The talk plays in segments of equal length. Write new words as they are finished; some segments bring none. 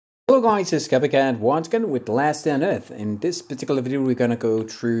Hello guys, it's Copycat once again with Last Day on Earth. In this particular video we're gonna go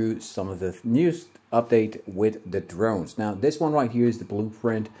through some of the news update with the drones. Now this one right here is the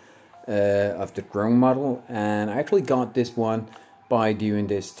blueprint of the drone model, and I actually got this one by doing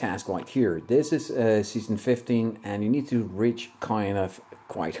this task right here. This is season 15 and you need to reach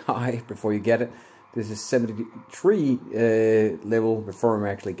quite high before you get it. This is 73 level before I'm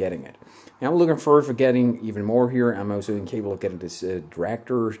actually getting it. Now I'm looking forward for getting even more here. I'm also incapable of getting this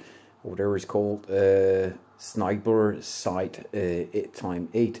director, whatever it's called, sniper sight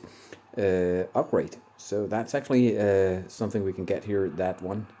x8 upgrade. So that's actually something we can get here, that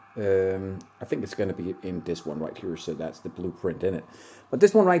one. I think it's going to be in this one right here, so that's the blueprint in it. But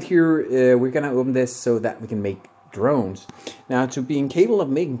this one right here, we're going to open this so that we can make drones. Now, to being capable of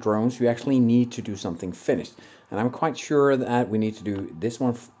making drones, you actually need to do something finished. And I'm quite sure that we need to do this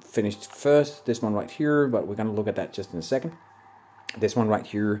one finished first, this one right here, but we're going to look at that just in a second. This one right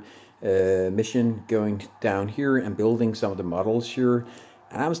here, mission going down here and building some of the models here.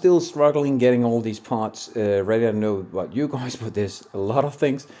 And I'm still struggling getting all these parts ready. I don't know about you guys, but there's a lot of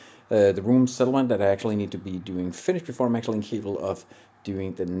things. The room settlement that I actually need to be doing finished before I'm actually capable of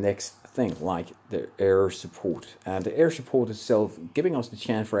doing the next thing, like the air support. And the air support itself giving us the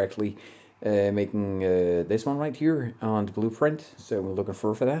chance for actually making this one right here on the blueprint. So we're looking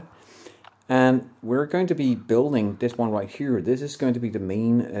forward for that. And we're going to be building this one right here. This is going to be the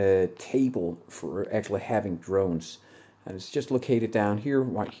main table for actually having drones. And it's just located down here,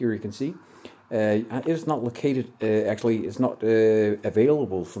 right here you can see. It is not located, actually it's not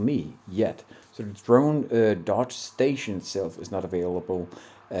available for me yet. So the drone dodge station itself is not available.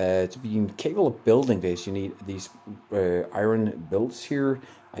 To be capable of building this, you need these iron builds here.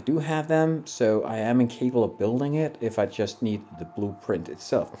 I do have them, so I am incapable of building it if I just need the blueprint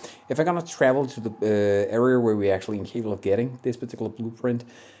itself. If I'm gonna travel to the area where we actually incapable of getting this particular blueprint,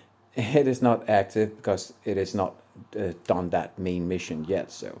 it is not active because it is not done that main mission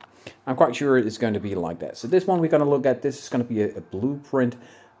yet. So I'm quite sure it's going to be like that. So this one we're going to look at, this is going to be a blueprint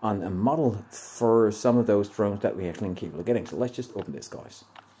on a model for some of those drones that we actually incapable of getting. So let's just open this, guys.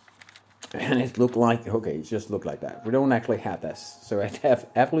 And it looked like, okay, it just looked like that. We don't actually have this. So I have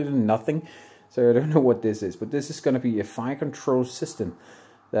absolutely nothing. So I don't know what this is, but this is going to be a fire control system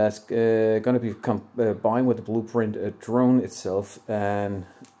that's going to be combined with the blueprint drone itself, and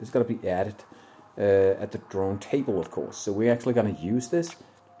it's going to be added at the drone table, of course. So we're actually going to use this,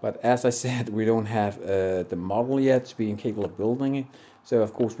 but as I said, we don't have the model yet to be incapable of building it. So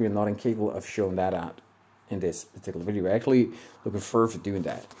of course we are not incapable of showing that out in this particular video. We're actually looking forward to doing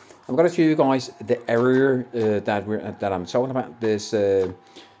that. I'm going to show you guys the area that I'm talking about, this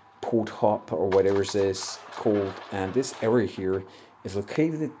port hop or whatever it is called, and this area here is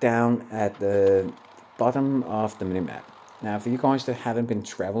located down at the bottom of the minimap. Now, for you guys that haven't been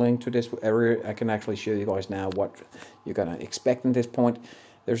traveling to this area, I can actually show you guys now what you're gonna expect in this point.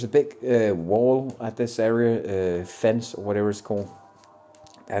 There's a big wall at this area, fence or whatever it's called.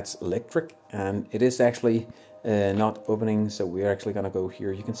 That's electric, and it is actually not opening, so we're actually gonna go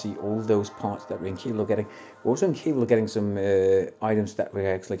here. You can see all those parts that we're incapable of getting. We're also incapable of getting some items that we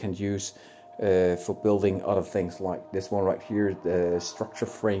actually can use for building other things, like this one right here, the structure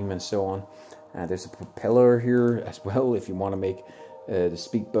frame and so on. There's a propeller here as well if you want to make the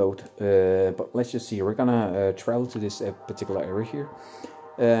speedboat. But let's just see, we're gonna travel to this particular area here.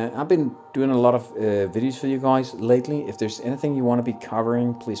 I've been doing a lot of videos for you guys lately. If there's anything you want to be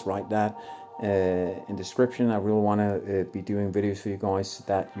covering, please write that in description. I really want to be doing videos for you guys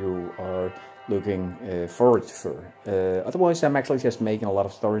that you are looking forward for. Otherwise, I'm actually just making a lot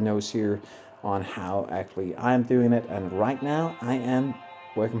of story notes here on how actually I'm doing it, and right now I am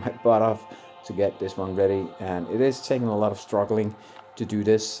working my butt off to get this one ready, and it is taking a lot of struggling to do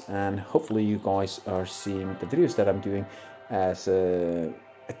this, and hopefully you guys are seeing the videos that I'm doing as a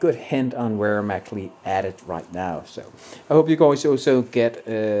good hint on where I'm actually at it right now. So I hope you guys also get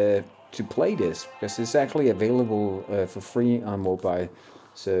to play this, because it's actually available for free on mobile,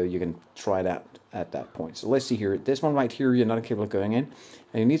 so you can try that at that point. So let's see here, this one right here, you're not capable of going in,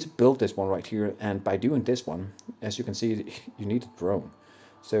 and you need to build this one right here, and by doing this one, as you can see, you need a drone.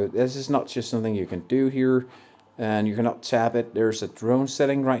 So this is not just something you can do here, and you cannot tap it. There's a drone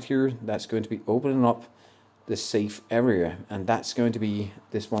setting right here that's going to be opening up the safe area, and that's going to be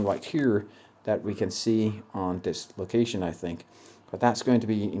this one right here that we can see on this location, I think. But that's going to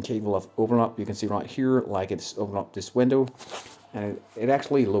be incapable of opening up. You can see right here, like it's opening up this window, and it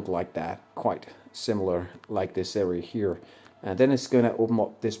actually looked like that, quite similar like this area here. And then it's going to open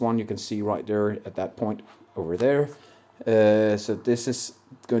up this one, you can see right there at that point over there. So this is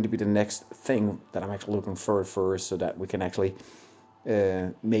going to be the next thing that I'm actually looking for first, so that we can actually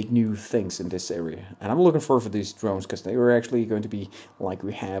make new things in this area. And I'm looking forward for these drones because they are actually going to be like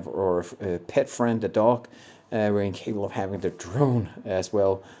we have our pet friend, the dog. We're incapable of having the drone as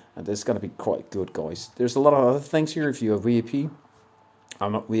well, and this is going to be quite good, guys. There's a lot of other things here. If you are VIP,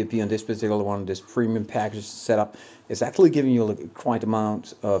 I'm not VIP on this particular one. This premium package setup is actually giving you quite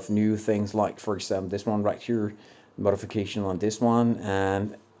amount of new things, like for example this one right here, modification on this one,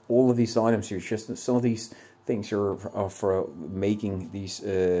 and all of these items here. Just some of these things here are for making these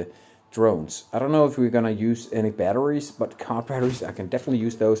drones. I don't know if we're gonna use any batteries, but car batteries, I can definitely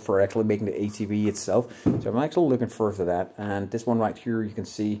use those for actually making the ATV itself. So I'm actually looking forward to that. And this one right here, you can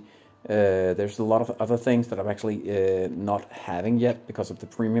see there's a lot of other things that I'm actually not having yet because of the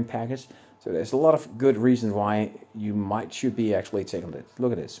premium package. So there's a lot of good reasons why you should be actually taking it.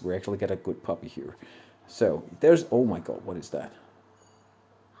 Look at this, we actually get a good puppy here. So there's, oh my god, what is that?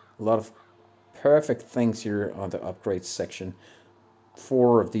 A lot of perfect things here on the upgrade section.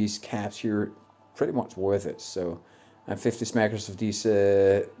 4 of these caps here, pretty much worth it. So, and 50 smackers of these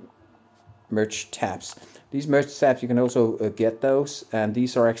merch tabs. These merch tabs, you can also get those, and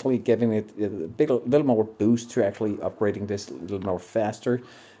these are actually giving it a little more boost to actually upgrading this a little more faster.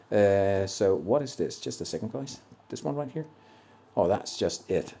 So what is this? Just a second, guys. This one right here. Oh, that's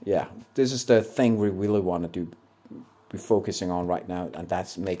just it. Yeah, this is the thing we really want to be focusing on right now, and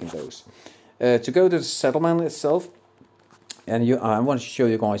that's making those. To go to the settlement itself. And I want to show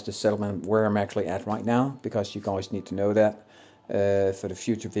you guys the settlement where I'm actually at right now, because you guys need to know that for the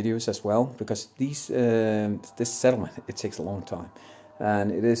future videos as well, because this settlement, it takes a long time,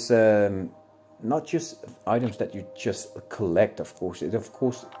 and it is not just items that you just collect. Of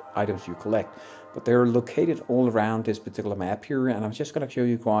course, items you collect, but they're located all around this particular map here, and I'm just going to show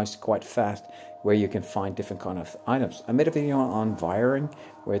you guys quite fast where you can find different kind of items. I made a video on wiring,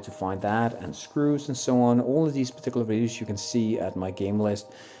 where to find that, and screws and so on. All of these particular videos you can see at my game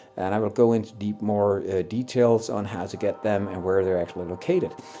list, and I will go into more details on how to get them and where they're actually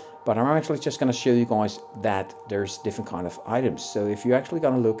located. But I'm actually just going to show you guys that there's different kind of items. So if you're actually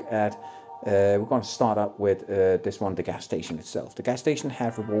going to look at we're going to start up with this one, the gas station itself. The gas station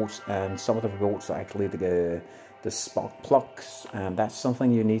have rewards, and some of the rewards are actually the spark plugs, and that's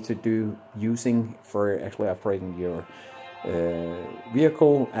something you need to do using for actually upgrading your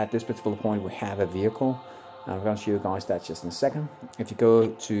vehicle. At this particular point, we have a vehicle, and I'm going to show you guys that just in a second. If you go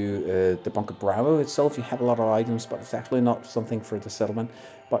to the Bunker Bravo itself, you have a lot of items, but it's actually not something for the settlement.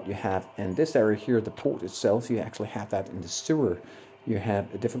 But you have in this area here, the port itself, you actually have that in the sewer. You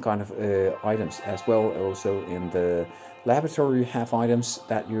have a different kind of items as well. Also in the laboratory you have items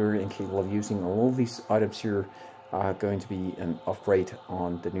that you're incapable of using. All these items here are going to be an upgrade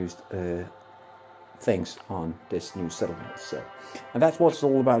on the new things on this new settlement. So, and that's what it's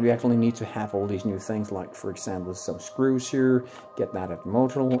all about. You actually need to have all these new things, like for example some screws here. Get that at the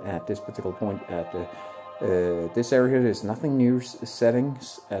module. At this particular point at the this area, there's nothing new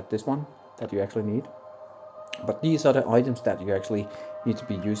settings at this one that you actually need. But these are the items that you actually need to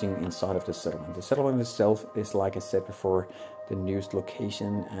be using inside of the settlement. The settlement itself is, like I said before, the newest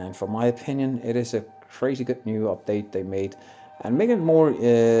location, and from my opinion, it is a crazy good new update they made, and make it more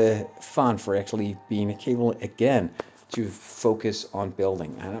fun for actually being capable again to focus on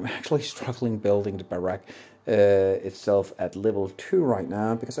building. And I'm actually struggling building the barrack itself at level 2 right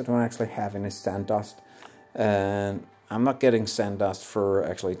now, because I don't actually have any sand dust, and I'm not getting sand dust for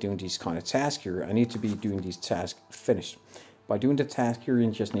actually doing these kind of tasks here. I need to be doing these tasks finished. By doing the task here, you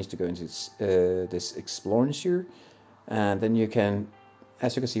just need to go into this exploring here, and then you can,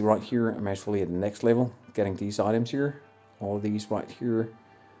 as you can see right here, I'm actually at the next level, getting these items here, all these right here.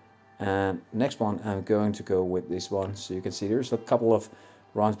 And next one, I'm going to go with this one. So you can see there's a couple of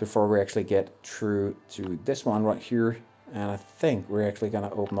runs before we actually get through to this one right here, and I think we're actually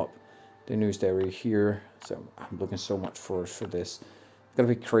gonna open up the newest area here. So I'm looking so much for this. It's gonna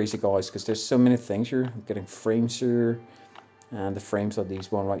be crazy, guys, because there's so many things here. I'm getting frames here, and the frames are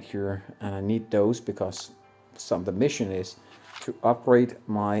these one right here, and I need those because some of the mission is to upgrade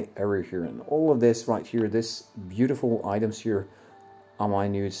my area here. And all of this right here, this beautiful items here are my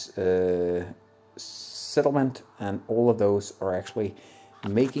new settlement, and all of those are actually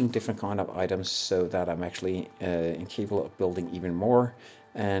making different kind of items, so that I'm actually capable of building even more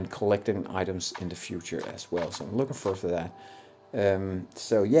and collecting items in the future as well. So I'm looking forward to that.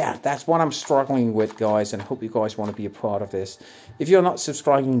 So yeah, that's what I'm struggling with, guys, and I hope you guys want to be a part of this. If you're not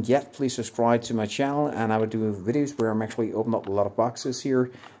subscribing yet, please subscribe to my channel, and I will do videos where I'm actually opening up a lot of boxes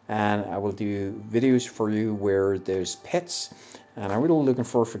here, and I will do videos for you where there's pets, and I'm really looking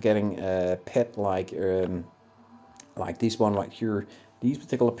forward for getting a pet like this one right here. These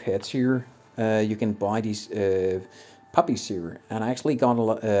particular pets here, you can buy these puppies here, and I actually got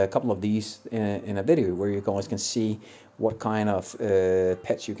a couple of these in a video where you guys can see what kind of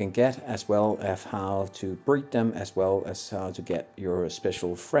pets you can get, as well as how to breed them, as well as how to get your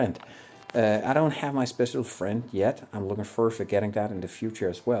special friend. I don't have my special friend yet. I'm looking forward for getting that in the future,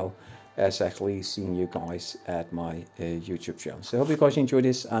 as well as actually seeing you guys at my YouTube channel. So I hope you guys enjoyed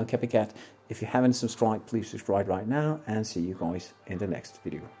this. I'm Copycat. If you haven't subscribed, please subscribe right now, and see you guys in the next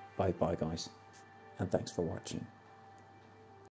video. Bye bye guys, and thanks for watching.